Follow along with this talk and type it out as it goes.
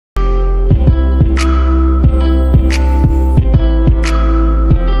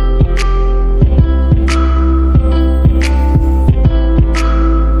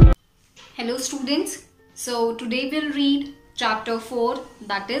today we'll read chapter 4,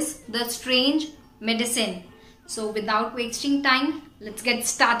 that is the strange medicine. So without wasting time, let's get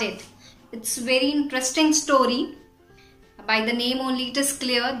started. It's a very interesting story. By the name only it is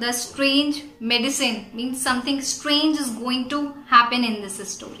clear. The strange medicine means something strange is going to happen in this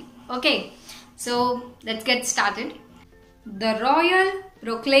story. Okay, so let's get started. The royal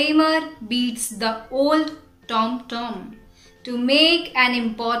proclaimer beats the old tom-tom to make an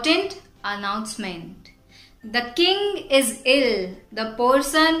important announcement. The king is ill. The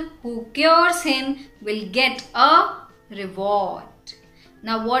person who cures him will get a reward.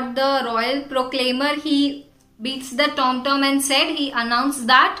 Now what the royal proclaimer, he beats the tom-tom and said, he announced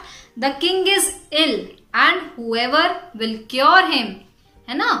that the king is ill and whoever will cure him,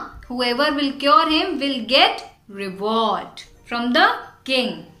 whoever will cure him will get reward from the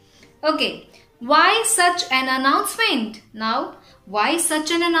king. Okay, why such an announcement? Now, why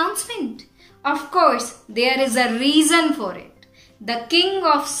such an announcement? Of course, there is a reason for it. The king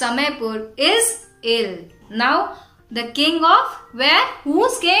of Samaypur is ill. Now, the king of where?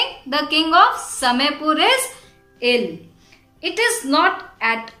 Whose king? The king of Samaypur is ill. It is not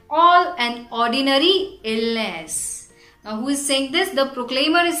at all an ordinary illness. Now, who is saying this? The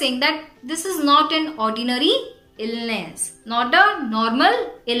proclaimer is saying that this is not an ordinary illness, not a normal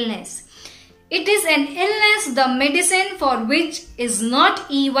illness. It is an illness, the medicine for which is not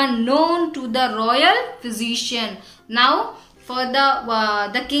even known to the royal physician. Now, for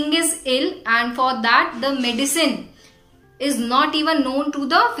the king is ill, and for that the medicine is not even known to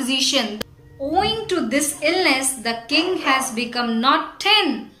the physician. Owing to this illness, the king has become not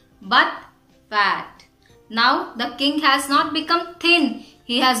thin but fat. Now, the king has not become thin,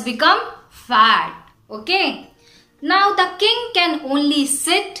 he has become fat. Okay. Now, the king can only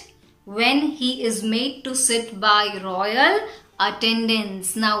sit when he is made to sit by royal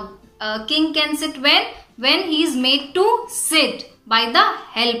attendants. Now, a king can sit when he is made to sit by the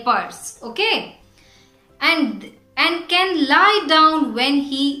helpers. Okay. And can lie down when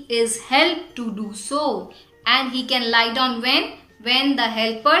he is helped to do so. And he can lie down when the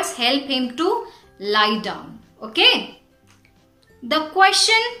helpers help him to lie down. Okay. The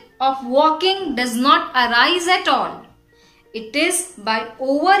question of walking does not arise at all. It is by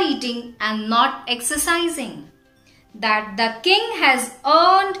overeating and not exercising that the king has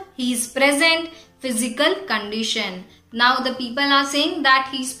earned his present physical condition. Now the people are saying that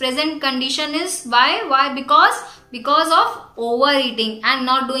his present condition is why? Why? Because of overeating and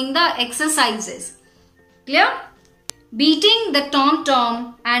not doing the exercises. Clear? Beating the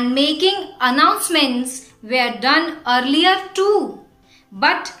tom-tom and making announcements were done earlier too,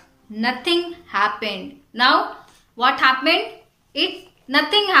 but nothing happened. Now what happened?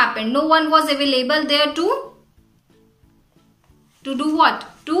 Nothing happened. No one was available there to do what?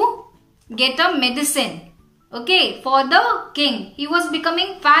 To get a medicine. Okay, for the king. He was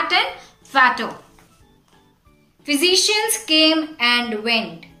becoming fat and fatter. Physicians came and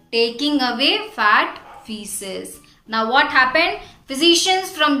went, taking away fat feces. Now what happened?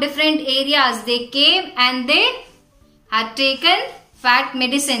 Physicians from different areas, they came and they had taken fat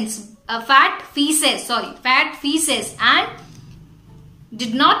medicines, fat feces and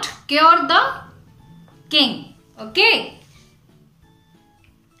did not cure the king. Okay.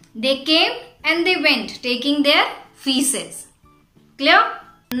 They came and they went, taking their feces. Clear?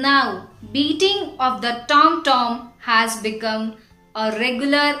 Now, beating of the tom-tom has become a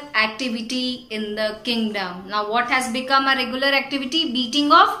regular activity in the kingdom. Now, what has become a regular activity? Beating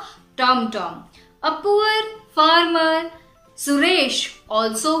of tom-tom. A poor farmer, Suresh,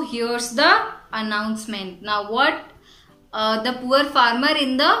 also hears the announcement. Now, what? The poor farmer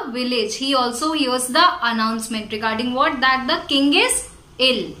in the village, he also hears the announcement regarding what? That the king is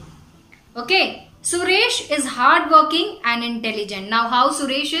ill. Okay. Suresh is hardworking and intelligent. Now how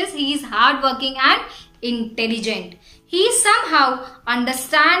Suresh is? He is hardworking and intelligent. He somehow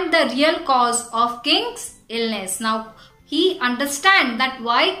understands the real cause of king's illness. Now he understands that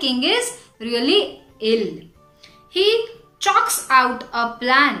why king is really ill. He chalks out a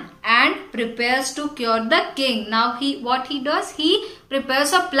plan and prepares to cure the king. Now what he does? He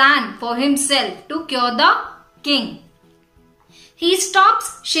prepares a plan for himself to cure the king. He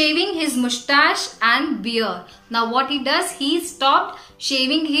stops shaving his mustache and beard. Now what he does? He stopped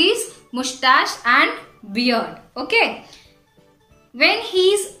shaving his mustache and beard. Okay. When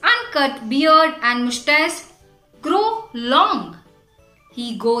his uncut beard and mustache grow long,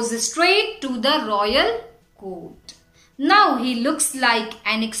 he goes straight to the royal court. Now he looks like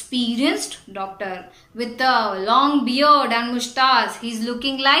an experienced doctor with a long beard and mustache. He's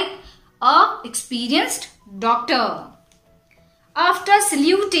looking like an experienced doctor. After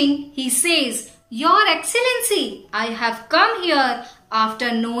saluting, he says, Your Excellency, I have come here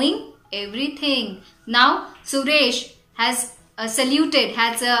after knowing everything. Now Suresh has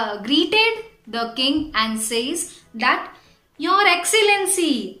greeted the king and says that Your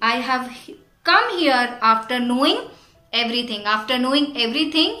Excellency, I have come here after knowing everything. After knowing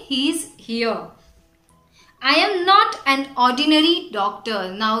everything, he is here. I am not an ordinary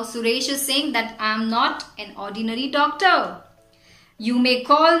doctor. Now Suresh is saying that I am not an ordinary doctor. You may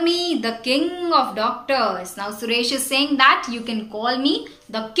call me the king of doctors. Now Suresh is saying that you can call me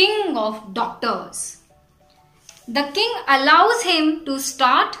the king of doctors. The king allows him to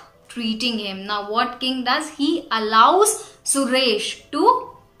start treating him. Now what king does? He allows Suresh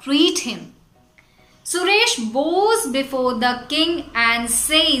to treat him. Suresh bows before the king and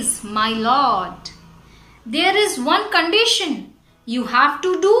says, My lord, there is one condition. You have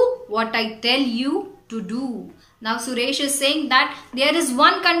to do what I tell you to do. Now Suresh is saying that there is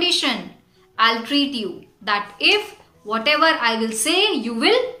one condition. I'll treat you. That if whatever I will say, you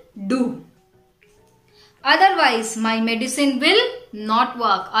will do. Otherwise, my medicine will not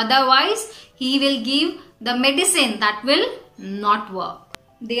work. Otherwise, he will give the medicine that will not work.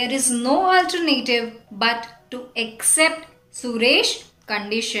 There is no alternative but to accept Suresh's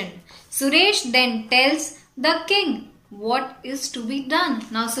condition. Suresh then tells the king what is to be done.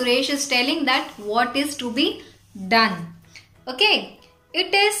 Now Suresh is telling that what is to be done. Okay,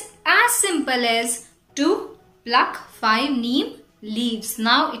 it is as simple as to pluck 5 neem leaves.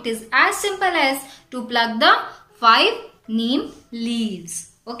 Now it is as simple as to pluck the 5 neem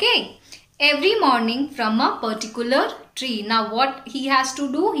leaves. Okay, every morning from a particular tree. Now what he has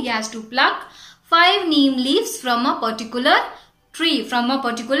to do? He has to pluck 5 neem leaves from a particular tree, from a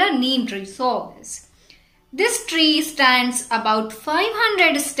particular neem tree. So this tree stands about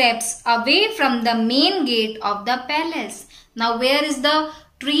 500 steps away from the main gate of the palace. Now where is the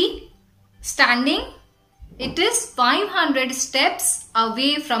tree standing? It is 500 steps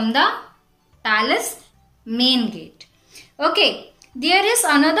away from the palace main gate. Okay, there is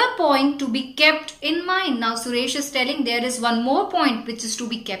another point to be kept in mind. Now Suresh is telling there is one more point which is to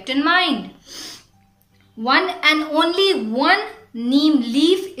be kept in mind. One and only one neem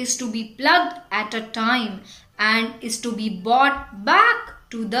leaf is to be plucked at a time and is to be brought back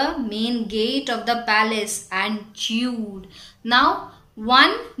to the main gate of the palace and chewed. Now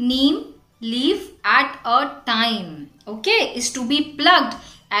one neem leaf at a time, okay, is to be plucked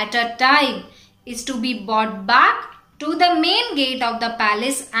at a time, is to be brought back to the main gate of the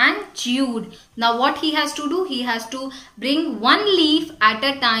palace and chewed. Now what he has to do? He has to bring one leaf at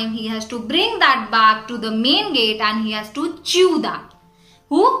a time. He has to bring that back to the main gate and he has to chew that.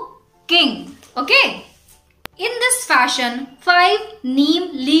 Who? King. Okay. In this fashion, 5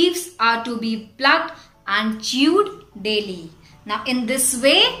 neem leaves are to be plucked and chewed daily. Now in this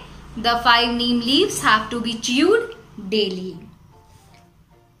way, the 5 neem leaves have to be chewed daily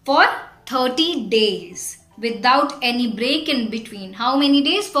for 30 days. Without any break in between. How many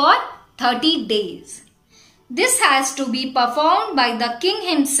days? For 30 days. This has to be performed by the king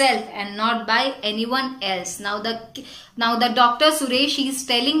himself and not by anyone else. Now the doctor Suresh is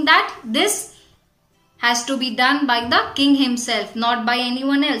telling that this has to be done by the king himself, not by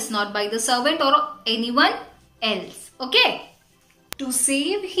anyone else, not by the servant or anyone else. Okay. To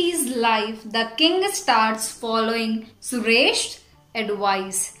save his life, the king starts following Suresh's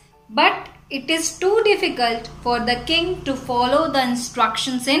advice. But it is too difficult for the king to follow the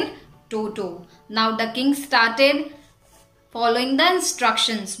instructions in toto. Now the king started following the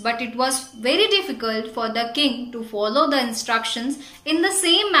instructions, but it was very difficult for the king to follow the instructions in the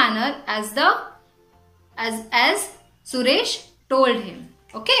same manner as Suresh told him.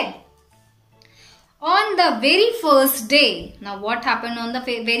 Okay. On the very first day, now what happened on the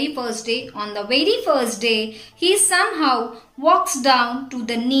very first day? On the very first day, he somehow walks down to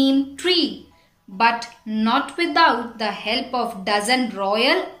the neem tree, but not without the help of dozen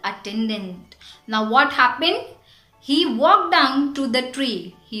royal attendants. Now what happened? He walked down to the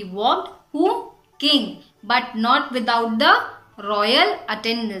tree. He walked who? King, but not without the royal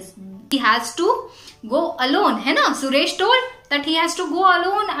attendants. He has to go alone. Hai na? Suresh told that he has to go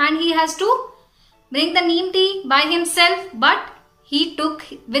alone and he has to bring the neem tea by himself, but he took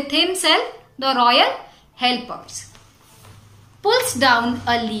with himself the royal helpers. Pulls down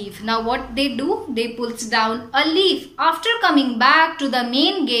a leaf. Now what they do? They pulls down a leaf. After coming back to the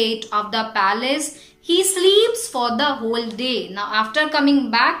main gate of the palace, he sleeps for the whole day. Now after coming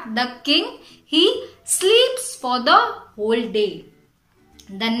back, the king, he sleeps for the whole day.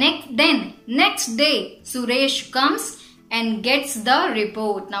 The next day, Suresh comes and gets the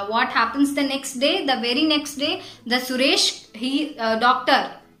report. Now what happens the next day? The very next day, the Suresh,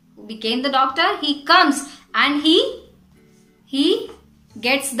 doctor became the doctor, he comes and he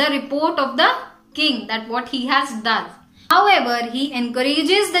gets the report of the king that what he has done. However, he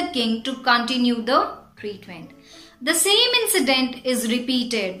encourages the king to continue the treatment. The same incident is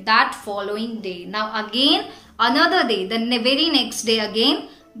repeated that following day. Now again, another day, the very next day again,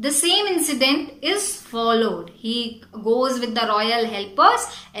 the same incident is followed. He goes with the royal helpers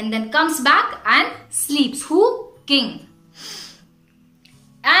and then comes back and sleeps. Who? King.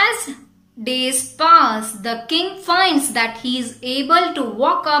 As days pass, the king finds that he is able to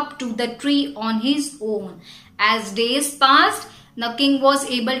walk up to the tree on his own. As days passed, the king was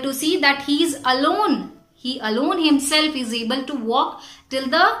able to see that he is alone. He alone himself is able to walk till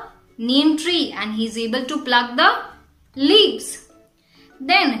the neem tree and he is able to pluck the leaves.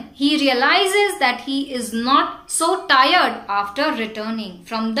 Then he realizes that he is not so tired after returning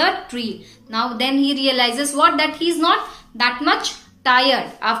from the tree. Now then he realizes what? That he is not that much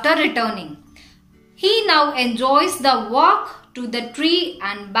tired after returning. He now enjoys the walk to the tree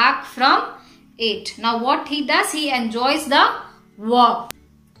and back from it. Now what he does? He enjoys the walk.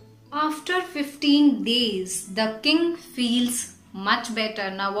 After 15 days, the king feels much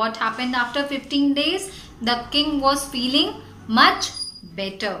better. Now what happened after 15 days? The king was feeling much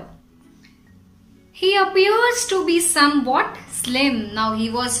better. He appears to be somewhat slim. Now he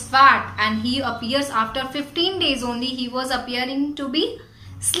was fat and he appears after 15 days only he was appearing to be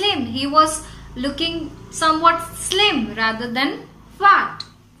slim. He was looking somewhat slim rather than fat.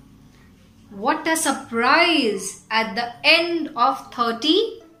 What a surprise! At the end of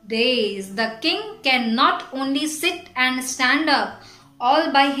 30 days, the king can not only sit and stand up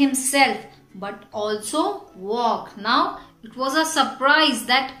all by himself but also walk. Now it was a surprise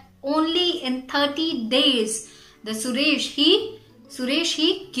that only in 30 days the Suresh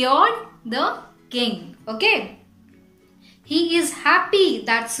he cured the king. Okay. He is happy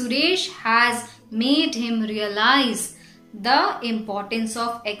that Suresh has made him realize the importance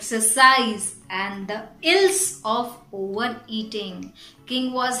of exercise and the ills of overeating.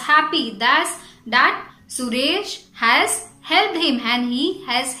 King was happy that Suresh has helped him and he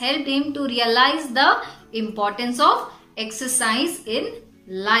has helped him to realize the importance of exercise in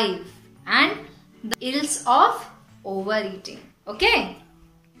life and the ills of overeating. Okay.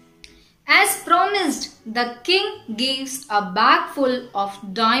 As promised, the king gives a bag full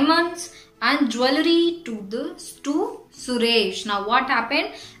of diamonds and jewelry to Suresh. Now what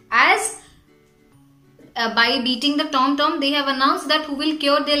happened? As by beating the tom-tom, they have announced that who will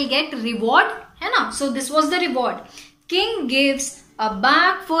cure, they'll get reward. So this was the reward. King gives a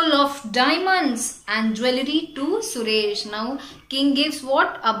bag full of diamonds and jewelry to Suresh. Now king gives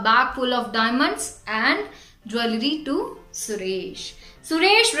what? A bag full of diamonds and jewelry to Suresh.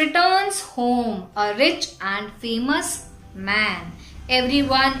 Suresh returns home a rich and famous man.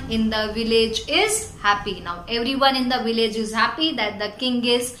 Everyone in the village is happy. Now everyone in the village is happy that the king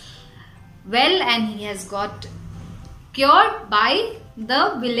is well and he has got cured by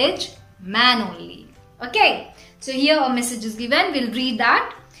the village man only. Okay. So here a message is given. We'll read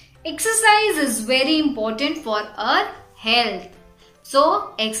that. Exercise is very important for our health.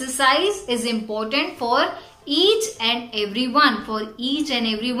 So exercise is important for each and everyone, for each and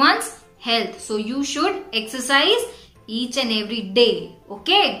everyone's health. So you should exercise each and every day.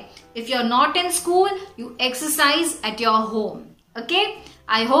 Okay. If you're not in school, you exercise at your home. Okay.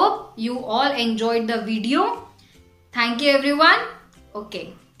 I hope you all enjoyed the video. Thank you everyone.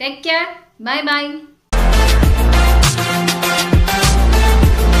 Okay. Take care. Bye bye.